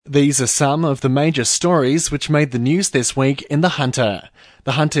These are some of the major stories which made the news this week in The Hunter.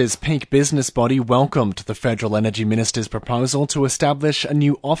 The Hunter's peak business body welcomed the Federal Energy Minister's proposal to establish a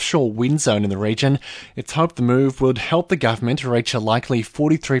new offshore wind zone in the region. It's hoped the move would help the government reach a likely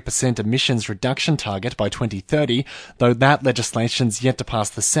 43% emissions reduction target by 2030, though that legislation's yet to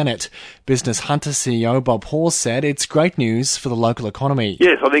pass the Senate. Business Hunter CEO Bob Hawes said it's great news for the local economy.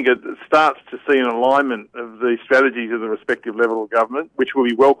 Yes, I think it starts to see an alignment of the strategies of the respective level of government, which will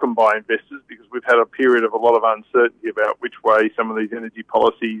be welcomed by investors because we've had a period of a lot of uncertainty about which way some of these energy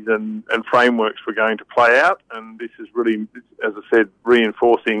policies and frameworks were going to play out, and this is really, as I said,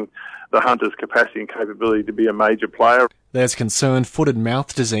 reinforcing the Hunter's capacity and capability to be a major player. There's concern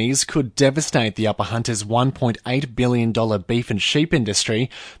foot-and-mouth disease could devastate the Upper Hunter's $1.8 billion beef and sheep industry.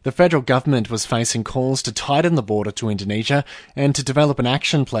 The federal government was facing calls to tighten the border to Indonesia and to develop an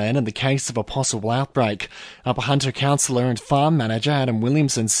action plan in the case of a possible outbreak. Upper Hunter councillor and farm manager Adam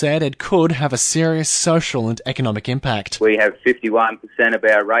Williamson said it could have a serious social and economic impact. We have 51% of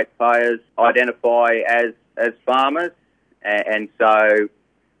our ratepayers identify as farmers, and so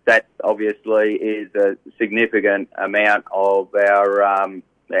that obviously is a significant amount of our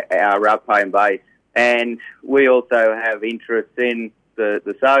paying base. And we also have interest in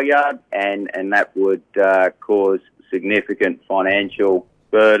the sale yard, and that would cause significant financial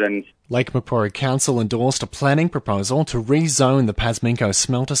burdens. Lake Macquarie Council endorsed a planning proposal to rezone the Pasminco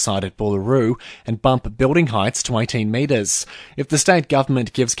smelter site at Boolaroo and bump building heights to 18 metres. If the state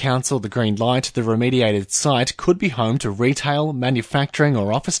government gives council the green light, the remediated site could be home to retail, manufacturing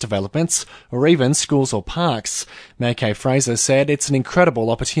or office developments, or even schools or parks. Mayor Kay Fraser said it's an incredible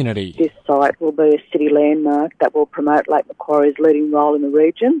opportunity. This site will be a city landmark that will promote Lake Macquarie's leading role in the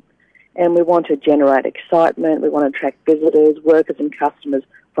region, and we want to generate excitement, we want to attract visitors, workers and customers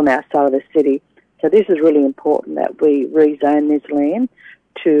from our side of the city. So this is really important that we rezone this land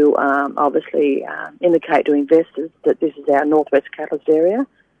to obviously indicate to investors that this is our northwest catalyst area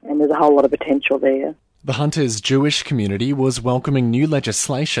and there's a whole lot of potential there. The Hunter's Jewish community was welcoming new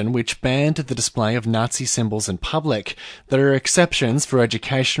legislation which banned the display of Nazi symbols in public. There are exceptions for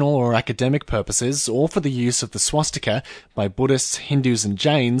educational or academic purposes or for the use of the swastika by Buddhists, Hindus and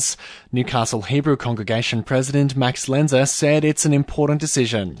Jains. Newcastle Hebrew Congregation President Max Lenzer said it's an important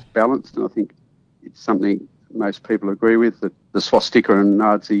decision. Balanced, and I think it's something most people agree with, that the swastika and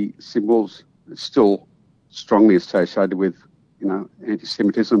Nazi symbols are still strongly associated with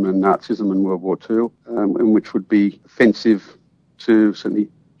anti-Semitism and Nazism in World War II, and which would be offensive to certainly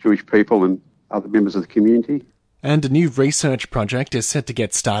Jewish people and other members of the community. And a new research project is set to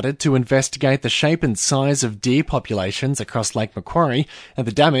get started to investigate the shape and size of deer populations across Lake Macquarie and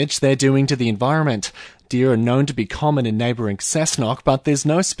the damage they're doing to the environment. Deer are known to be common in neighbouring Cessnock, but there's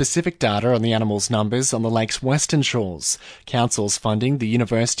no specific data on the animals' numbers on the lake's western shores. Council's funding the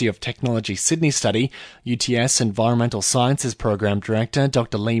University of Technology Sydney study. UTS Environmental Sciences Program Director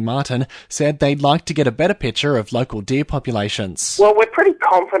Dr Lee Martin said they'd like to get a better picture of local deer populations. Well, we're pretty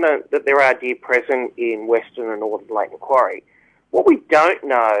confident that there are deer present in western and northern Lake Macquarie. What we don't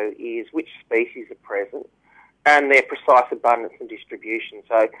know is which species are present and their precise abundance and distribution.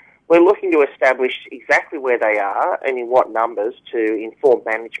 So we're looking to establish exactly where they are and in what numbers to inform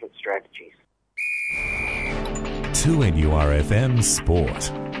management strategies. 2NURFM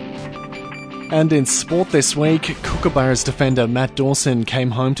Sport. And in sport this week, Kookaburras defender Matt Dawson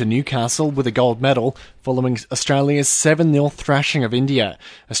came home to Newcastle with a gold medal following Australia's 7-0 thrashing of India.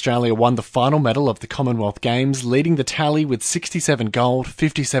 Australia won the final medal of the Commonwealth Games, leading the tally with 67 gold,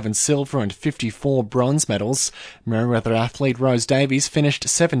 57 silver and 54 bronze medals. Merewether athlete Rose Davies finished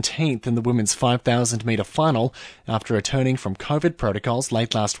 17th in the women's 5,000 metre final after returning from COVID protocols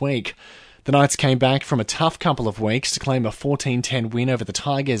late last week. The Knights came back from a tough couple of weeks to claim a 14-10 win over the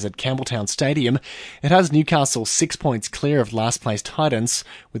Tigers at Campbelltown Stadium. It has Newcastle 6 points clear of last-place Titans,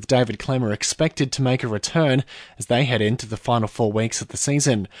 with David Clemmer expected to make a return as they head into the final 4 weeks of the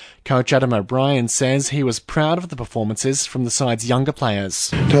season. Coach Adam O'Brien says he was proud of the performances from the side's younger players.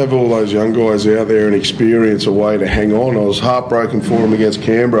 To have all those young guys out there and experience a way to hang on, I was heartbroken for them against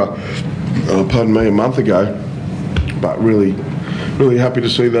Canberra, a month ago, but really happy to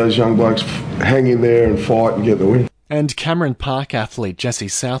see those young blokes hang in there and fight and get the win. And Cameron Park athlete Jesse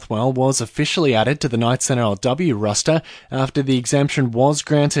Southwell was officially added to the Knights NRLW roster after the exemption was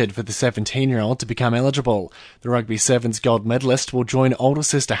granted for the 17-year-old to become eligible. The Rugby Sevens gold medalist will join older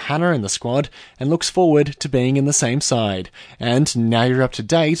sister Hannah in the squad and looks forward to being in the same side. And now you're up to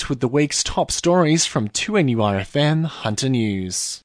date with the week's top stories from 2NURFM Hunter News.